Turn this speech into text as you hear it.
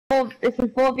a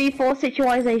 4v4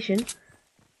 situation.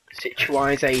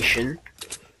 Situation.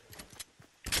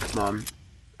 Come on.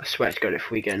 I swear to God,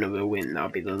 if we get another win, that'll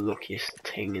be the luckiest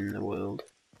thing in the world.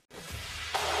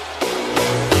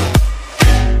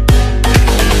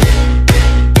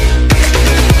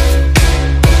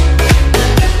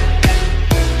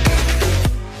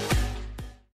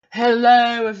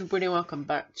 Hello everybody, welcome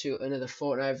back to another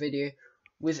Fortnite video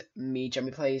with me,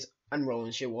 JammiePlays, and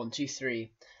RollingShip 123.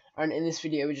 And in this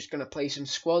video we're just going to play some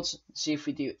squads, see if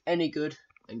we do any good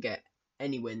and get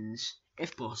any wins,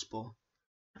 if possible.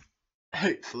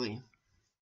 Hopefully.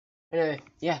 Anyway,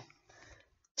 yeah.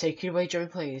 Take it away,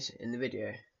 JammiePlays, in the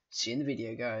video. See you in the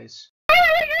video, guys. Oh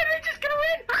my god, we're just gonna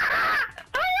win!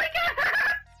 Oh my god!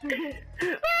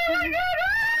 Oh my god!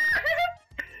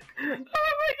 Oh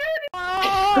my god!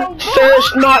 Oh,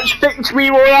 first match victory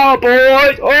Royale,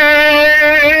 boys!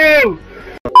 Oh!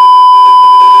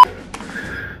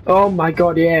 Oh my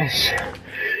god, yes!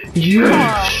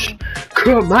 Yes!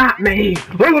 Come at me!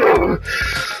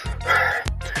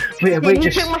 He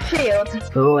took my shield.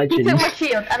 Legend. He took my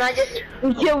shield, and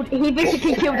he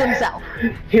basically killed himself.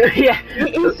 Yeah.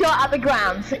 He shot at the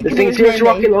ground. The thing is, he was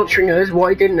rocket launching us.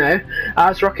 What I didn't know, I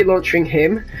was rocket launching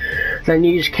him. Then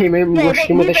you just came in, rushed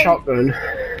him with a shotgun.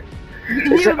 You were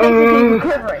basically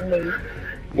covering me.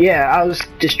 Yeah, I was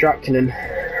distracting him.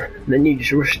 And then you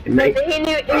just rushed him, mate.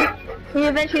 He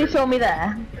eventually saw me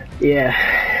there. Yeah.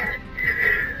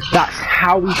 That's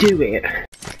how we do it.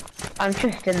 I'm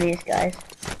trusting these guys.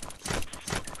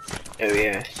 Oh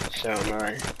yes, so am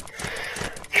I.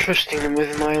 Trusting them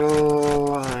with my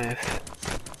life.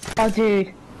 Oh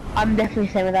dude, I'm definitely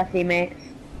staying with our teammates.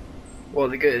 Well,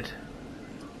 they're good.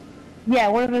 Yeah,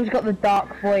 one of them's got the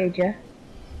Dark Voyager.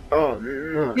 Oh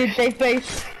no. Dude, they've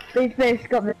both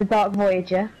got the Dark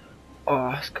Voyager.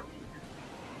 Oh, that's cool.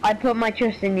 I put my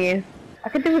trust in you. I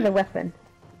could do with a weapon.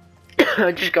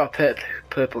 I just got a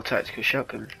purple tactical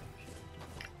shotgun.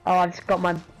 Oh, I just got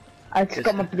my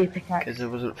blue pickaxe. Because I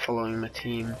wasn't following my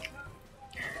team.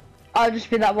 I'll just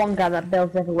be that one guy that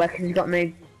builds everywhere because he's got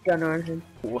no gun or anything.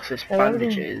 What's this?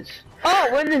 Bandages? Oh,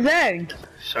 we're in the zone!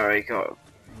 Sorry, got a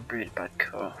really bad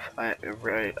cough. I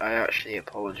actually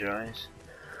apologise.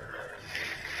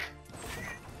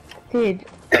 Dude,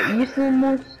 are you still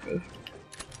thirsty?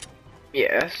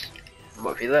 Yes.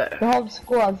 What have you there? The whole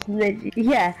squad's legit.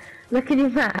 Yeah, look at your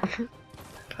map.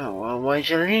 Oh well, why'd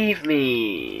you leave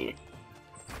me?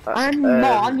 I'm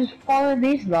not, I'm just following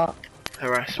these lot.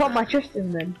 Harassment. Put my trust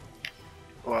in them.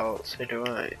 Well, so do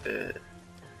I, but...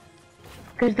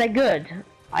 Because they're good.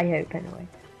 I hope, anyway.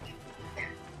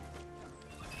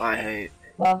 I hope.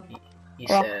 Well, he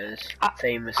says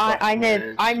famous I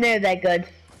know they're good.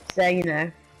 So, you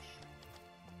know.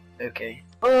 Okay.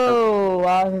 Oh,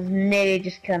 I was nearly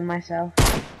just killing myself.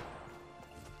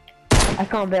 I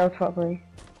can't build properly.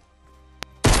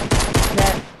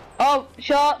 No. Oh,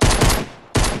 shot!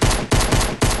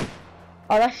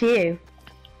 Oh, that's you.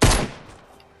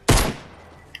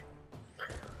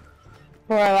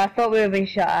 Bro, I thought we were being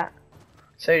shot at.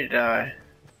 So did I.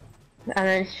 And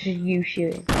then it's just you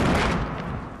shooting.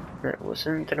 That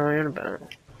wasn't denying about.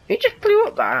 He just blew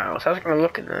up that house. I was gonna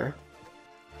look in there.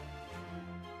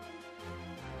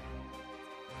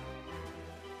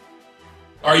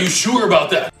 Are you sure about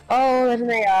that? Oh, there's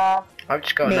an AR. I've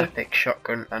just got an epic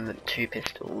shotgun and the 2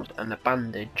 pistols and a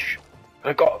bandage.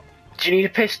 I got. Do you need a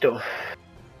pistol?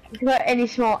 If you got any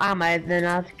small ammo, then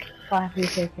I'll happily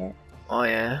take it. Oh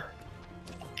yeah.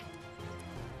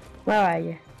 Where are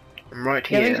you? I'm right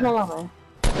Do you here. have any small ammo?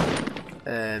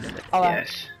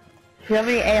 Yes. Do you have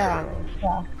any AR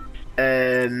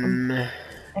ammo? Yeah.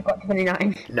 I've got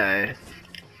 29. No.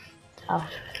 Oh.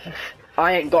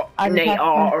 I ain't got an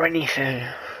AR or anything.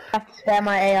 I have to spare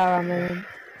my AR ammo.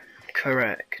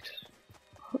 Correct.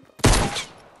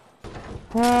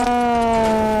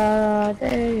 Oh,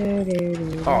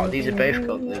 these are both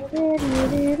got the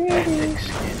epic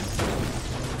skin.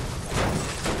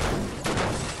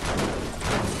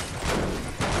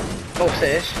 What's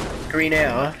this? Green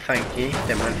AR, thank you.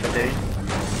 Don't mind if I do.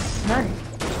 Nice.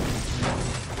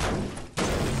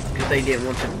 Because they didn't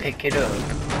want to pick it up.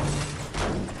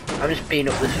 I'm just beating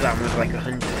up this van with like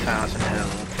 100,000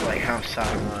 health. Like, how sad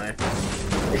am I?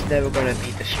 It's never gonna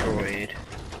be destroyed.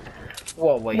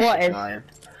 What a waste of time.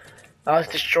 I was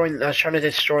trying to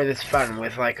destroy this van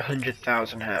with like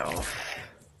 100,000 health.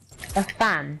 A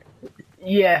fan?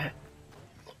 Yeah.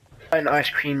 An ice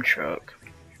cream truck.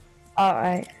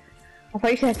 Alright. I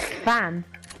thought you said fan.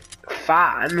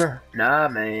 Fan? Nah,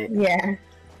 mate. Yeah.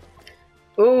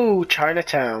 Ooh,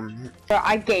 Chinatown. But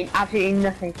I gained absolutely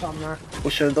nothing from that. Oh,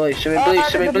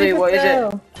 something blue, what is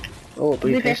it? Oh,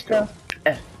 blue pistol.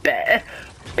 Blue Bear.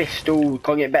 Pistol,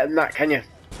 can't get better than that, can you?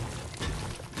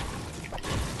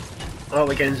 Oh,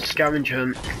 we're getting scavenger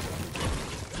hunt.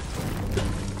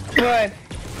 Bro,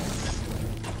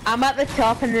 I'm at the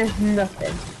top and there's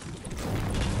nothing.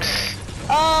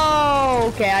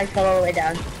 Oh, okay, I fell all the way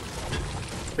down.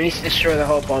 We need to destroy the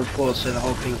whole bomb floor so the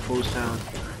whole thing falls down.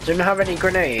 Don't have any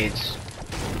grenades.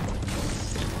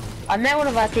 I know one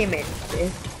of our teammates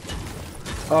is.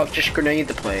 Oh, just grenade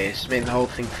the place, make the whole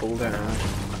thing fall down.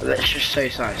 That's just so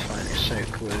satisfying, it's so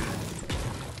cool.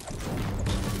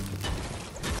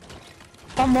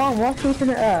 Come on, what's keeping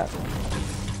it up?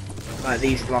 Like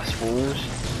these last walls.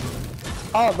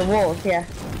 Oh, the walls, yeah.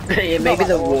 Yeah, maybe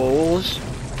the walls.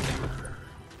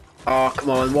 Oh, come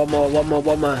on,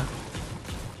 one more.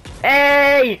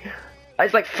 Hey!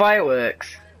 It's like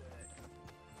fireworks.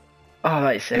 Oh,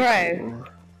 that is so cool.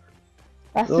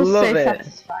 That's just Love so it.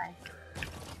 satisfying.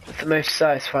 It's the most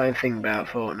satisfying thing about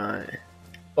Fortnite.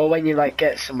 Or when you like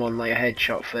get someone like a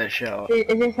headshot first shot.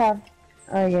 Is this how?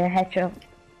 Oh yeah, headshot.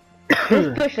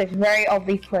 This bush looks very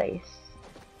oddly placed,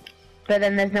 but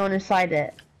then there's no one inside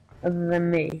it, other than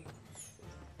me.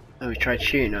 Oh, we tried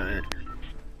shooting at it.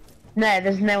 No,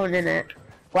 there's no one in it.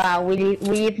 Wow, we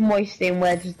leave Moisty and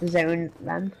where does the zone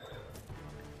land?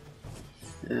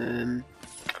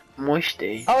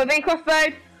 Moisty. Oh, we're being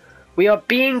crossbowed! We are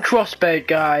being crossbowed,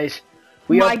 guys.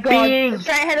 We My are God. being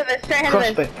Straight ahead of us, straight ahead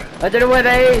of us. crossbowed. I don't know where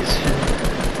that is.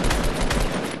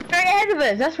 Straight ahead of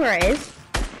us, that's where it is.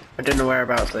 I don't know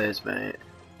whereabouts it is, mate.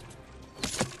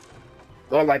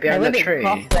 Oh, like behind No, the we're tree.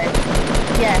 being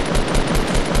crossbowed. Yeah.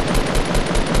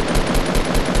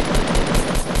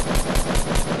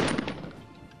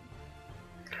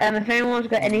 If anyone's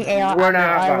got any AR Run ammo,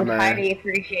 out of I would ammo. highly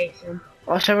appreciate some.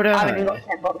 Oh, so would I've only I. got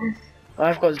 10 bullets.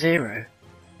 I've got 0.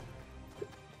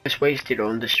 Just wasted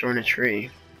on destroying a tree.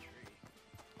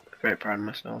 Very proud of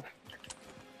myself.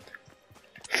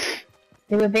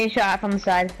 They were being shot at from the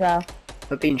side as well.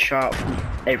 I've been shot from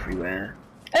everywhere.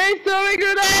 Hey, throwing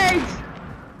grenades!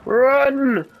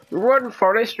 Run! Run,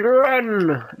 Forrest,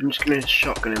 run! I'm just gonna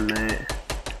shotgun him, mate.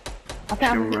 I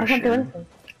can't do anything.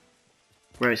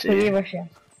 Where is Who are he? you rushing?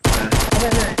 I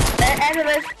don't know. They're ahead of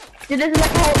us! Dude, this is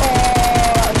like a whole...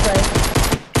 Oh, that was close.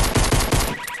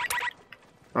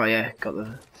 Oh yeah, got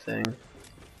the thing.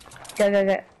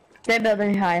 Go. Don't build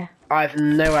any higher. I have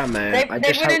no ammo. They've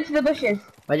run into the bushes.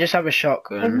 I just have a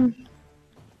shotgun.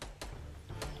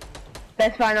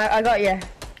 That's fine, I got you.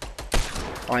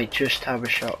 I just have a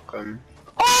shotgun.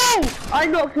 Oh! I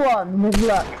knocked one with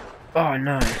luck. Oh,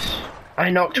 nice. I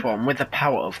knocked one with the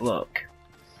power of luck.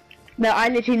 No, I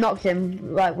literally knocked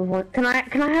him like with one.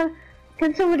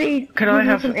 Can somebody? Can I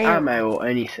have some ammo or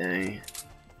anything?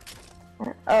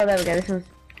 Oh, there we go.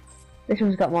 This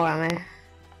one's got more ammo.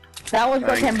 That one's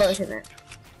got 10 bullets in it.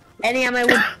 Any ammo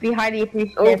would be highly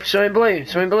appreciated. Oh, something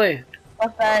blue.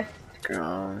 Crossbow.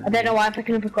 God. I don't know why I'm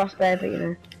picking up a crossbow, but you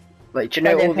know. Like, do you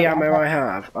know all the ammo I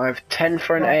have? I have 10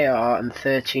 for an AR and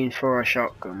 13 for a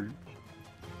shotgun.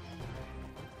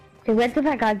 Okay, where did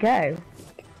that guy go?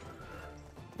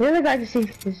 The other guy just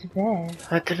seems to disappear.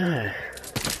 I don't know.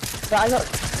 But I got...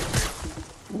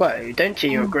 Whoa, don't do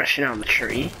your aggression out on the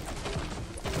tree.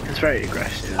 It's very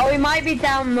aggressive. Oh, he might be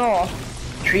down north.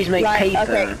 Trees make paper.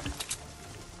 Okay.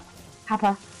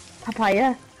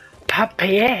 Papaya.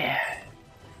 Papaya.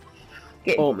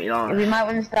 Good. Oh, me life. We might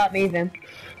want to start moving.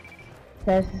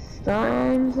 There's the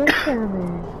storms are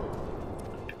coming.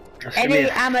 Any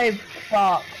ammo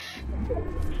box.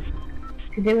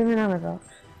 Could do with an ammo box.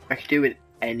 I could do with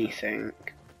anything.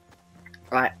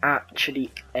 Like,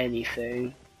 actually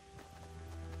anything.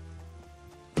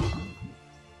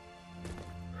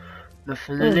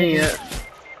 Nothing in here.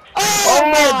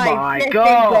 Oh my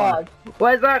god!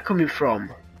 Where's that coming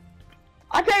from?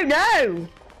 I don't know!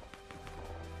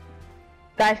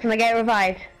 Guys, can I get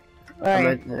revived?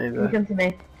 Alright, you come to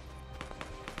me.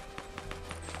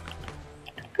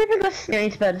 Quickly, you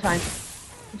need to build a time.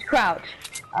 Just crouch.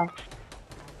 Oh.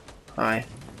 Hi,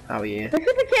 how are you? The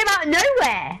creeper came out of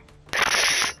nowhere!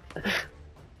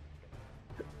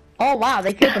 Oh wow,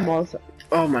 they killed them all.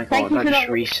 Oh my god, that just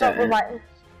reset it. Like...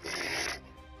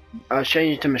 I was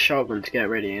changing to my shotgun to get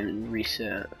ready and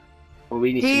reset. Well,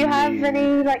 we need Do you have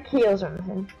any like heals or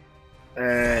anything?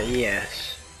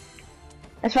 Yes.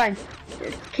 That's fine.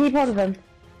 Keep hold of them.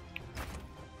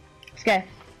 Let's go.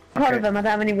 Keep hold of them, I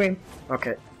don't have any room.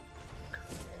 Okay.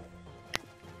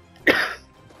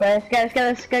 Right,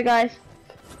 let's go guys.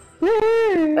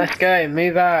 Woo! Let's go,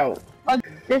 move out. Oh,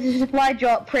 there's a supply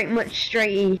drop pretty much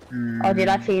straight east. Oh dude,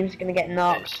 our team's gonna get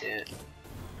knocked.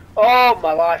 Oh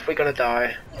my life, we're gonna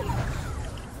die.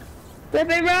 Let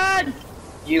me run!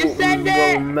 You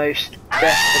will most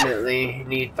definitely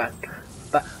need back.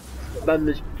 But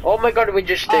Members. Oh my god, we're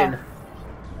just in.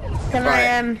 Can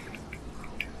Right.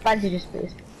 bandages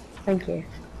please? Thank you.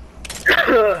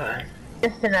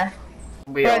 Just enough.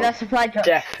 We Bro, are that supply drop.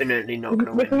 definitely not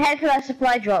gonna We can win. head for that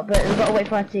supply drop, but we've got to wait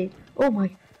for our team. Oh my.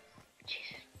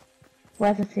 Jesus.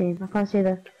 Where's the team? I can't see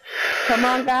them. Come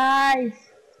on, guys.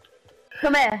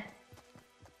 Come here.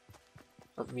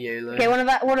 I'm YOLO. Okay,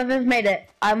 one of us made it.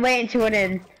 I'm waiting to run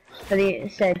in for the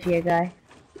Sergio guy.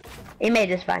 He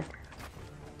made us fine.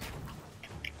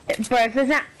 Bro, if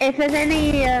there's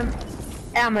any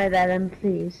ammo there, then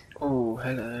please. Oh,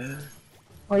 hello.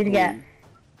 What did you get?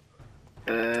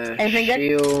 Anything good?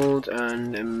 Shield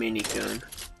and a minigun.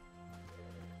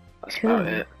 That's about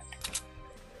it.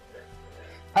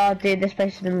 Oh, dude, this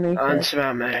place has been And looted. some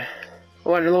ammo.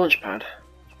 Oh, and a launch pad.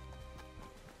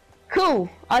 Cool.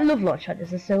 I love launch pads.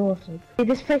 This is so awesome. Dude,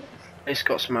 this place. It's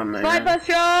got some ammo. Sniper Now.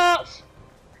 shots.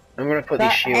 I'm gonna put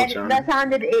these shields on. That's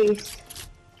handed east.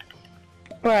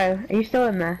 Bro, are you still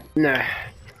in there? No,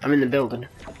 I'm in the building.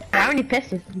 How many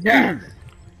pistols did you get?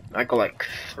 I got like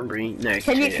 3. No,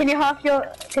 Can 2. you half your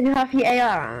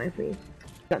AR ammo, please?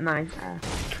 Got 9.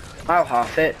 I'll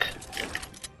half it.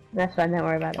 That's fine. Don't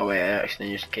worry about it. Oh wait, I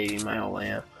actually just gave you my whole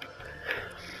layout.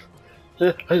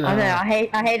 I know. I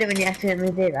hate it when you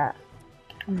accidentally do that.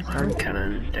 Hand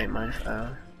cannon. Don't mind if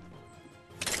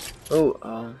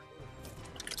oh.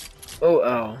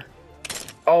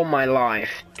 Oh my life.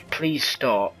 Please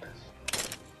stop.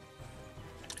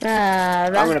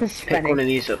 That's I'm gonna just pick funny. one of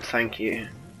these up, thank you.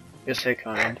 You're so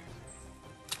kind.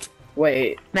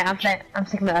 Wait, Mate, I'm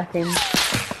sick of earthing.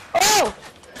 Oh!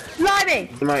 Blimey!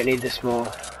 you might need this more.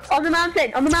 On the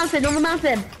mountain! On the mountain! On the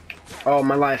mountain! Oh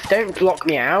my life, don't block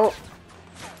me out!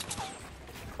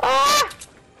 Ah!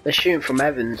 They're shooting from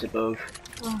heavens above.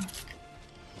 Oh.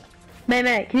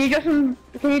 Mate, can you drop a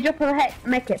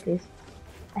med kit, please?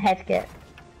 A head kit.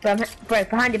 Bro,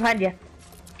 behind you.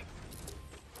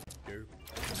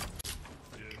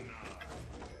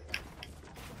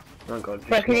 Oh god.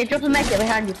 Bro, can you drop a med kit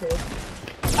behind you, please?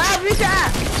 Ah, blue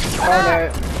shot! Oh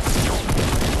no.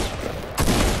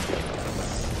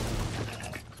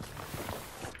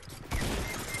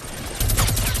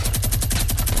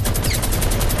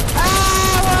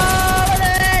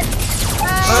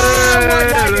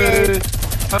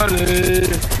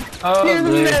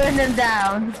 Mowing them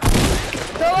down.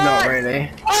 Go on! Not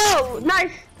really. Oh, nice!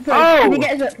 Please, Oh! can you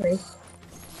get us up, please?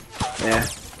 Yeah.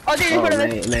 Oh, dude, in front of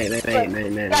us. Mate.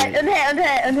 Right,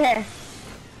 under here.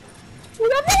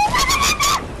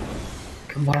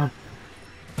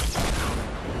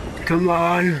 Come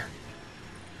on.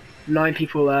 9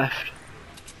 people left.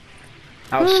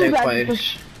 I was Ooh, so that's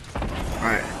close.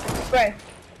 Right.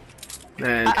 Bro,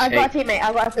 And I've got a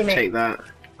teammate. take that.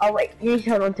 Oh wait, you need to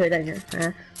hold on to it, don't you?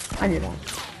 I knew that.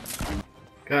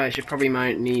 Guys, you probably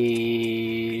might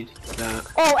need that.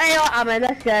 Oh, AR ammo,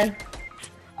 let's go.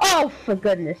 Oh, for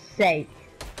goodness sake.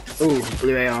 Ooh,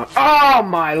 blue AR. Oh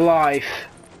my life!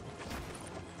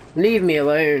 Leave me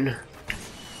alone.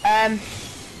 Can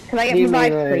I get Leave me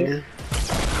revived, alone. please?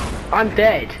 I'm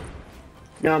dead.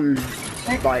 No, I'm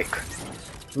like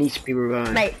needs to be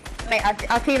revived. Mate,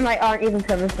 our teammates aren't even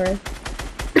coming through.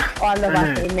 Oh, I love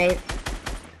our teammates.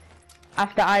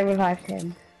 After I revived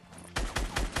him.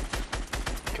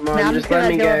 Come on, Now I'm just gonna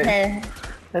let me go go. up here.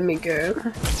 Let me go.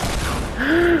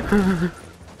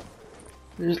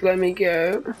 Just let me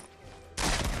go.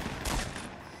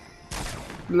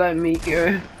 Let me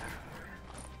go.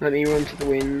 Let me run to the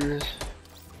winds.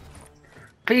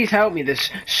 Please help me, there's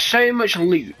so much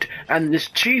loot and there's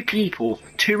 2 people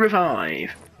to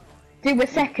revive. Dude, we're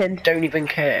second. Don't even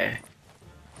care.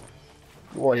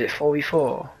 What is it,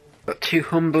 4v4? Got 2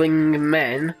 humbling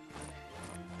men.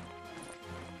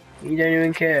 You don't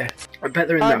even care. I bet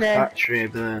they're in that factory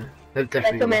over there. They've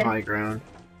definitely got the high ground.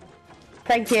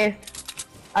 Thank you.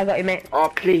 I got you, mate.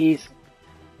 Oh, please.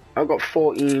 I've got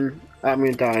 14. I'm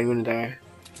gonna die.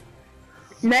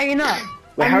 No, you're not.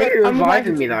 Wait, how are you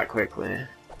reviving me that quickly?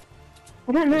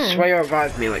 I don't know. I swear you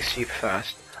revived me like super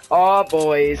fast. Oh,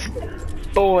 boys.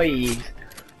 Boys.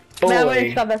 No, I'm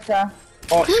gonna stop that scar.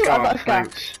 Oh, Ooh, I scar, got a scar.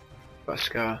 thanks. Got a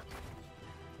scar.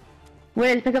 We're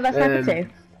gonna pick up that sniper too.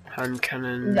 Hand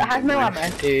cannon. That has no ammo.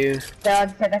 Do. So I'll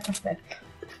just take that crossbow.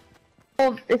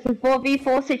 This is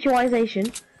 4v4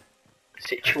 situation.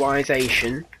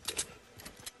 Situation.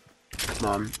 Come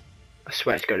on. I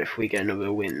swear to God, if we get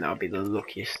another win, that'll be the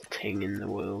luckiest thing in the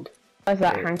world. What was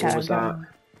that, Wait, hand what cannon? was that?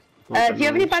 What was Do you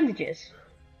have any noise? bandages?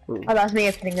 Ooh. Oh, that's me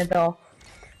opening the door.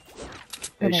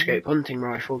 No scope hunting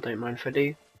rifle, don't mind if I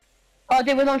do. Oh,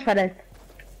 dude, we're launch padding.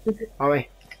 Are we?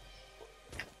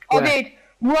 Oh, Where? dude,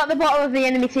 we're at the bottom of the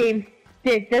enemy team.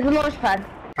 Dude, there's a launch pad.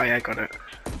 Oh yeah, I got it.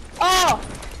 Oh!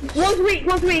 One's weak,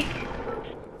 one's weak.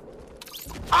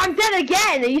 I'm dead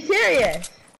again, are you serious?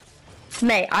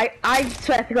 Mate, I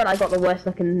swear to God I got the worst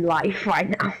looking life right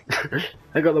now.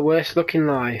 I got the worst looking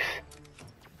life.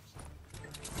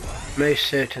 Most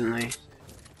certainly.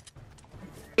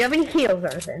 Do you have any heals or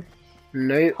anything?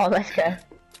 Nope. Oh, let's go.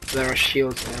 There are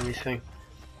shields and everything.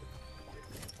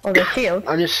 Oh, there's shields?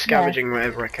 I'm just scavenging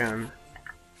whatever I can.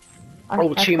 I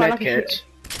 2 quite like a medkits.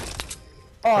 shield.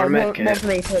 Oh, Or a more medkit. for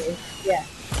me, please. Yeah.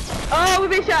 Oh, we've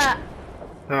been shot!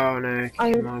 Oh no,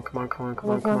 come on.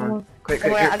 Quick,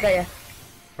 Don't worry, I got you.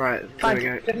 Right, there Fine, we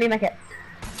go. give me my kit.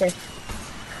 Cheers.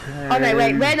 Oh no,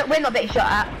 wait, we're not being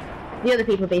shot at. The other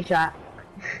people being shot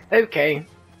Okay.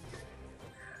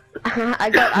 at. I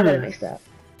got it mixed up.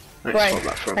 Let's Right, swap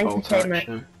that for a thank you bolt so much.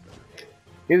 action.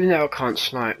 Even though I can't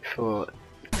snipe for...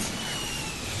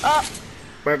 Oh!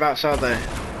 Whereabouts are they?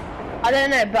 I don't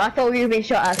know, but I thought we were being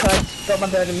shot at, so I just got my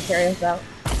building materials out.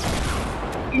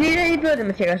 You need any building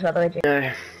materials, by the way, Jim?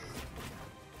 No.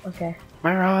 Okay.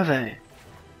 Where are they?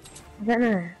 I don't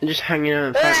know. They're just hanging out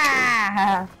in the factory.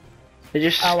 Ah! They're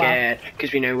just Oh, wow. scared,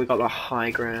 because we know we got the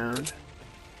high ground.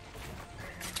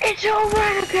 It's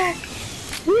alright, okay?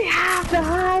 We have the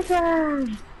high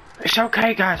ground! It's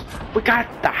okay, guys. We got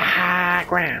the high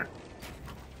ground.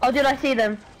 Oh, did I see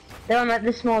them? They're on like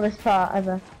the smallest part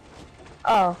ever.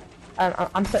 Oh,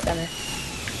 I'm stuck down there.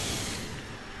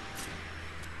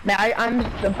 No, I'm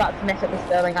just about to mess up this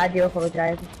building. I do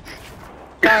apologise.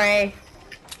 Sorry.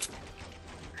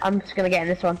 I'm just gonna get in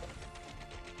this one.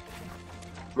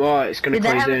 Right, it's gonna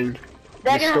Dude, close in.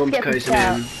 They're The gonna have to storm's get closing pushed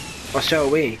out. in. Or so are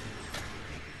we.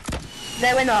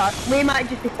 No, we're not. We might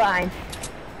just be fine.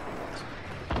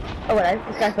 Oh, well,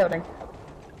 this guy's building.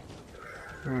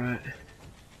 Alright.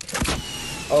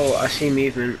 Oh, I see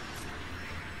movement.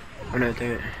 Oh no,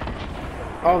 do it.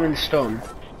 Oh, I'm in the storm.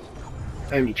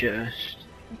 Only just.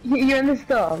 You're in the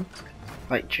storm?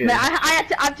 Like just. No,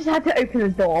 I've just had to open the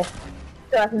door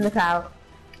so I can look out.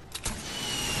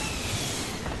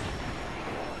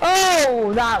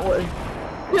 Oh, that was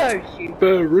so stupid.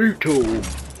 Brutal.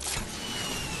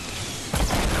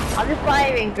 I'm just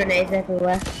firing grenades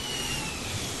everywhere.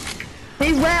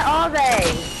 Dude, where are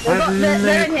they?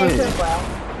 They're in here somewhere.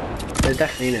 They're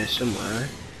definitely in there somewhere.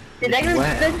 Dude, Just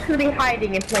where? they're just gonna be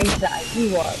hiding in places that I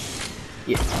see what.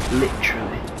 Yeah,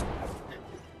 literally.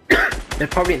 They're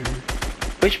probably in...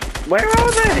 Where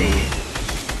are they?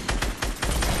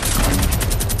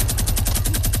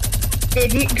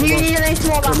 Dude, do you need any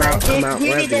small Come ammo? out, come out, Do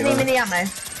you need wherever any you are. mini ammo?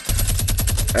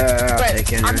 I'll Right,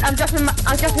 take it. I'm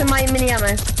dropping my mini ammo.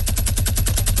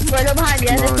 Right, look behind you,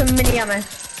 Come there's on. some mini ammo.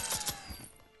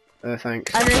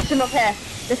 Thanks. And there's some up here.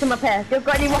 There's some up here. You've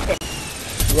got any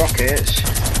rockets? Rockets?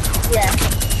 Yeah.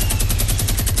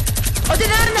 Oh,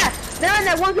 they're in there! They're in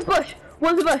there! One's a bush!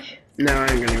 One's a bush! No, I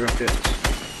ain't got any rockets.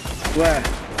 Where?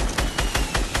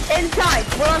 Inside!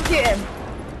 While I'm shooting!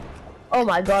 Oh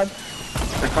my god.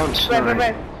 I can't snipe.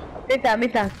 Wait.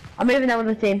 Move down. I'm moving down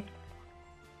with the team.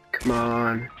 Come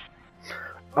on.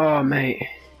 Oh, mate.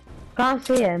 Can't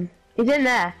see him. He's in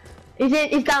there.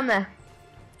 He's down there.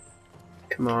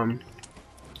 Come on.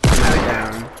 Now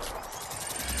down.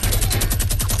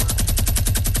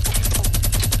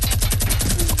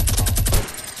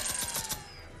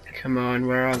 Come on,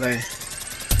 where are they?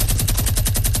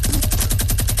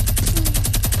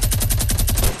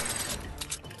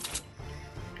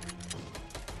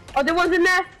 Oh, there one's in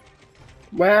there.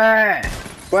 Where?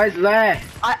 Where's there?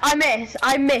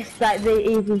 I missed like the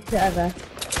easy server.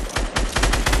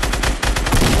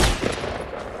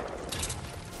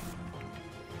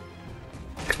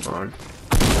 Come on.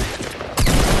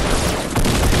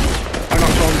 I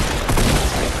knocked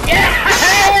one.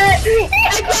 Yeah!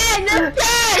 Again, let's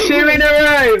go! 2 in a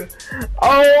row!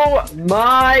 Oh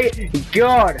my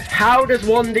god! How does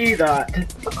one do that?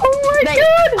 Oh my Mate,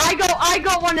 god! I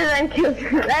got one of them kills.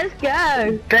 Let's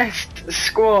go. Best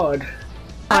squad.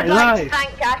 I'd like to life.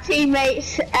 thank our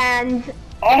teammates and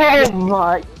Oh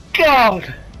my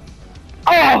god!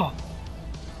 Oh!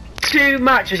 2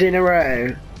 matches in a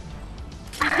row.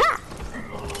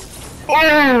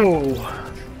 Oh!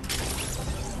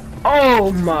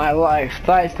 Oh my life,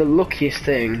 that is the luckiest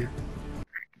thing.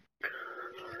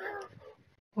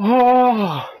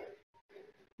 Oh!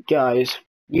 Guys,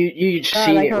 you just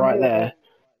seen it right there.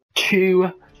 2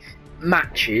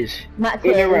 matches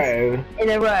in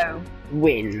a row.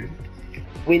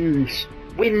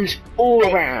 Wins all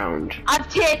Mate, around. I've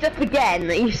teared up again.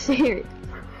 Are you serious?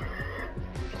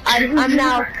 I'm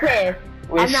now clear.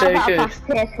 We're I'm now so about good. past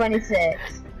tier 26.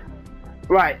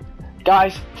 Right,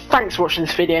 guys, thanks for watching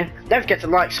this video. Don't forget to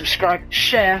like, subscribe,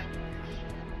 share,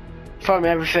 follow me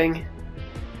everything.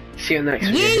 See you in the next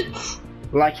video. Yeet!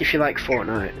 Like if you like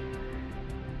Fortnite.